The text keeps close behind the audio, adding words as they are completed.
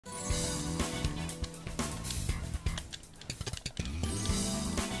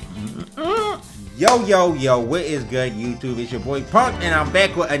Yo, what is good, YouTube? It's your boy Punk, and I'm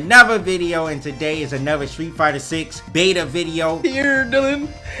back with another video, and today is another Street Fighter 6 beta video. Here, Dylan.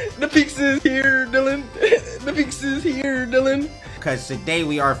 The peaks is here, Dylan. The peaks is here, Dylan. Because today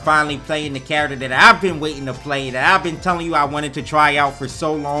we are finally playing the character that I've been waiting to play, that I've been telling you I wanted to try out for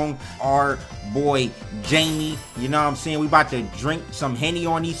so long. Our boy, Jamie. You know what I'm saying? We about to drink some Henny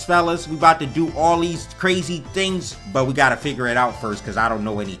on these fellas. We about to do all these crazy things, but we got to figure it out first because I don't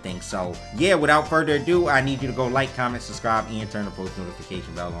know anything. So, yeah, without further ado, I need you to go like, comment, subscribe, and turn the post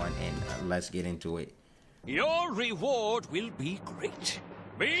notification bell on, and let's get into it. Your reward will be great.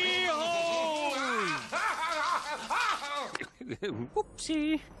 Behold!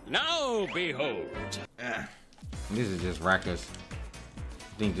 Whoopsie. Now behold. This is just reckless.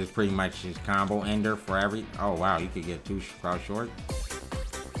 I think this pretty much is combo ender for every... Oh, wow, you could get 2 crowd short.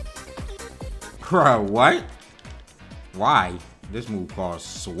 Bro, what? Why? This move called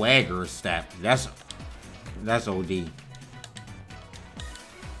Swagger Step. That's OD.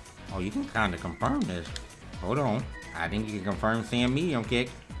 Oh, you can kind of confirm this. Hold on. I think you can confirm Sam medium kick.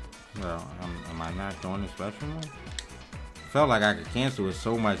 Well, am I not doing the special one? Felt like I could cancel it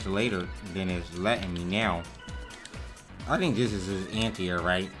so much later than it's letting me now. I think this is his anti-air,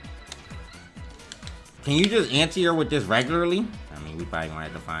 right? Can you just anti-air with this regularly? I mean, we probably gonna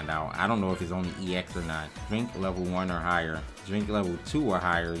have to find out. I don't know if it's only EX or not. Drink level 1 or higher. Drink level 2 or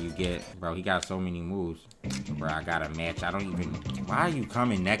higher, you get... Bro, he got so many moves. Bro, I got a match. I don't even... Why are you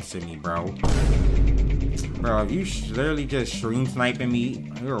coming next to me, bro? Bro, if you literally just stream sniping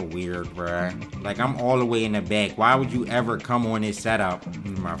me, you're weird, bro. Like, I'm all the way in the back. Why would you ever come on this setup?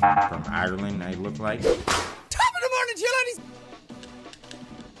 My from Ireland, I look like. Top of the morning, Chun-Li.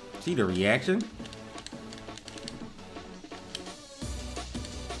 See the reaction?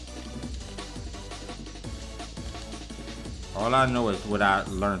 All I know is what I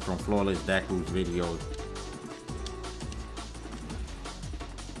learned from Flawless Deku's videos.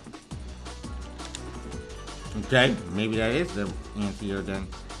 Okay, maybe that is the anti-air then.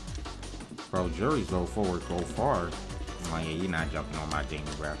 Bro, juries go forward, go far. Oh yeah, you're not jumping on my Jamie,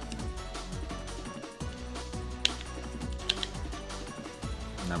 bro.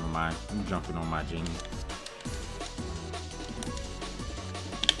 Never mind, I'm jumping on my Jamie.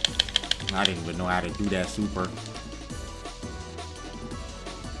 I didn't even know how to do that super.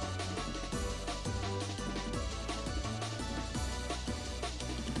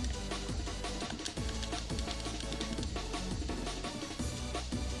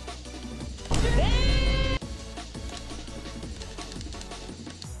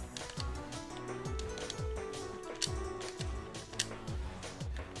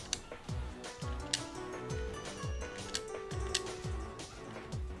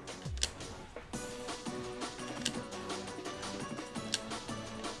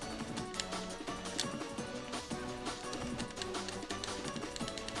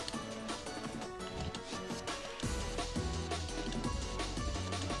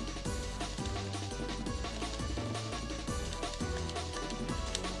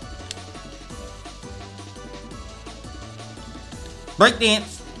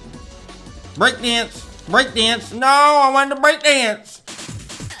 Breakdance! Breakdance! Breakdance! No, I wanted to breakdance!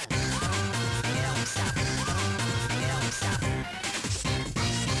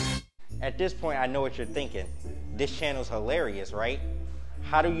 At this point, I know what you're thinking. This channel's hilarious, right?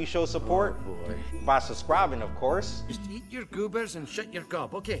 How do you show support? Oh, boy. By subscribing, of course. Just eat your goobers and shut your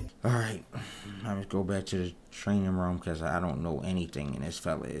gob, okay? Alright, let's go back to the training room because I don't know anything and this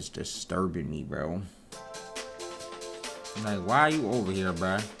fella is disturbing me, bro. Like, why are you over here,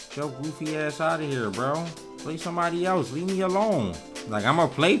 bro? Get your goofy ass out of here, bro. Play somebody else. Leave me alone. Like, I'm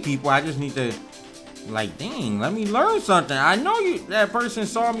gonna play people. I just need to, like, dang, let me learn something. I know that person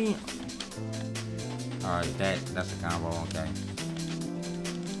saw me. Alright, that's a combo, okay.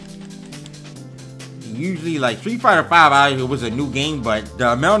 Usually, like, Street Fighter 5, it was a new game, but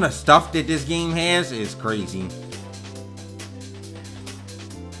the amount of stuff that this game has is crazy.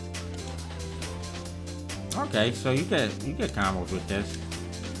 Okay, so you get combos with this.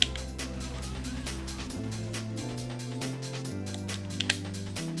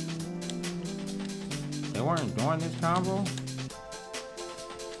 They weren't doing this combo?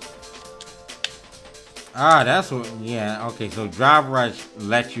 Ah, that's what, yeah, okay, so Drive Rush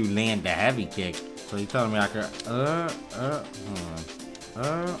lets you land the heavy kick. So you're telling me I could, hold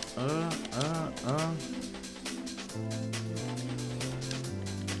on.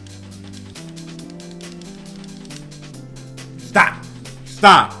 Stop!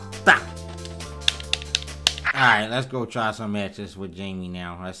 Stop! Stop! Alright, let's go try some matches with Jamie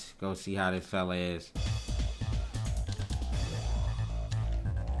now. Let's go see how this fella is.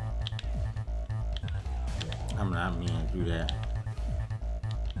 I'm not meaning to do that.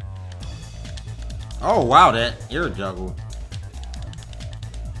 Oh wow, that air juggle.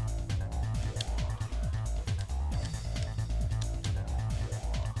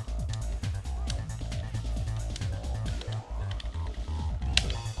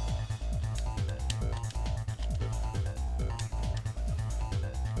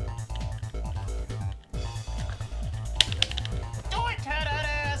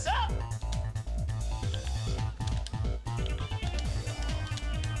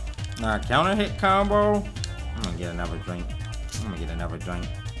 Counter hit combo. I'm gonna get another drink.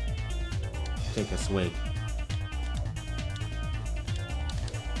 Take a swig.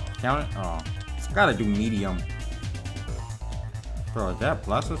 Counter. Oh, gotta do medium. Bro, is that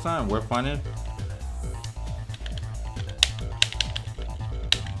plus or something? We're funded.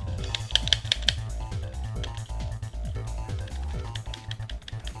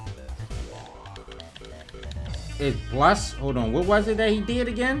 It's plus. Hold on. What was it that he did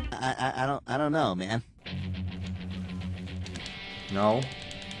again? I don't know, man. No.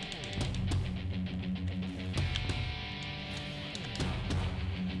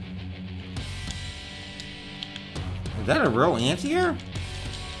 Is that a real anti-air?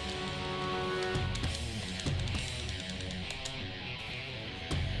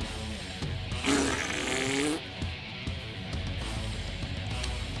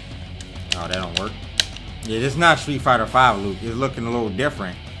 Oh, that don't work. Yeah, this is not Street Fighter V, Luke. It's looking a little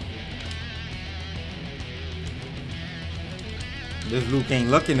different. This Luke ain't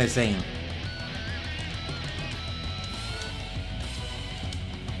looking the same.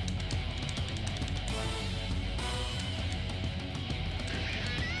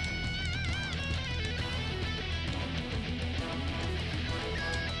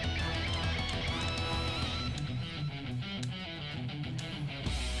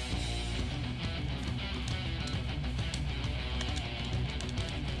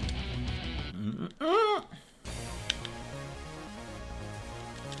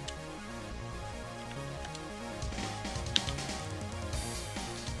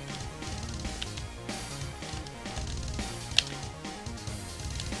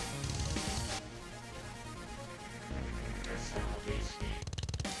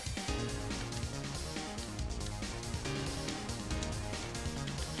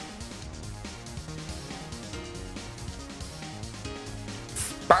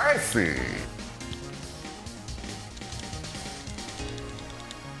 Spicy.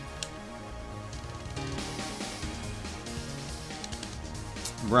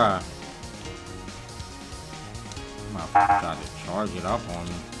 Bruh. Motherfucker tried to charge it up on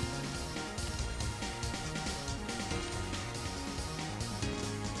me.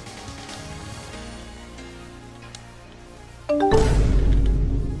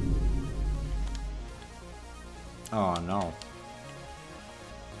 Oh no.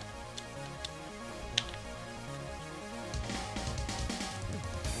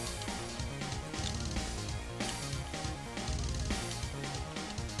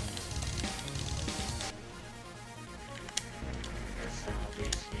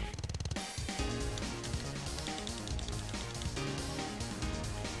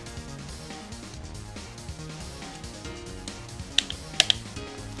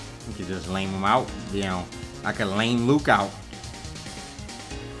 You could just lame him out, you know. I could lame Luke out.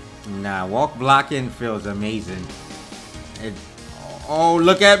 Nah, walk blocking feels amazing. Oh,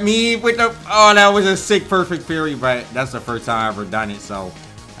 look at me with the... Oh, that was a sick perfect parry, but that's the first time I've ever done it, so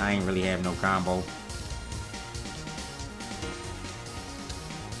I ain't really have no combo.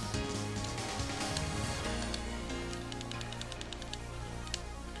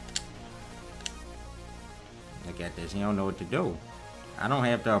 Look at this. He don't know what to do. I don't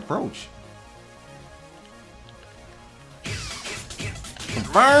have to approach.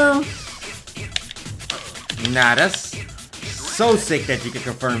 Confirm. Nah, that's so sick that you can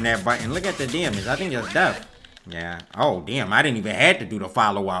confirm that button. Look at the damage. I think it's death. Yeah. Oh, damn. I didn't even have to do the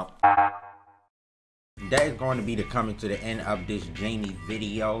follow-up. That is going to be the coming to the end of this Jamie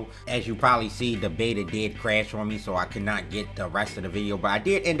video. As you probably see, the beta did crash on me, so I could not get the rest of the video. But I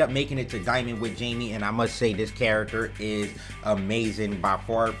did end up making it to Diamond with Jamie, and I must say this character is amazing by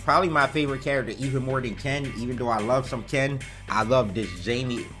far. Probably my favorite character, even more than Ken. Even though I love some Ken, I love this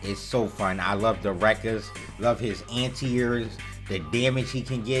Jamie. It's so fun. I love the wreckers, love his anti-airs, the damage he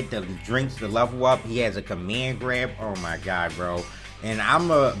can get, the drinks, the level up. He has a command grab. Oh my god, bro. And I'm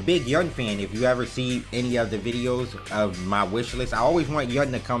a big Yun fan. If you ever see any of the videos of my wish list, I always want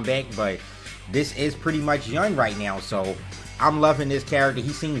Yun to come back, but this is pretty much Yun right now, so I'm loving this character.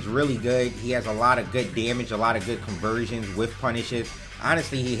 He seems really good. He has a lot of good damage, a lot of good conversions with punishes.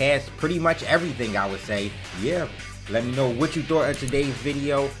 honestly, he has pretty much everything, I would say. Yeah, let me know what you thought of today's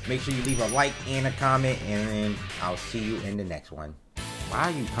video. Make sure you leave a like and a comment, and then I'll see you in the next one. Why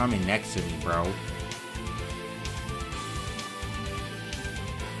are you coming next to me, bro?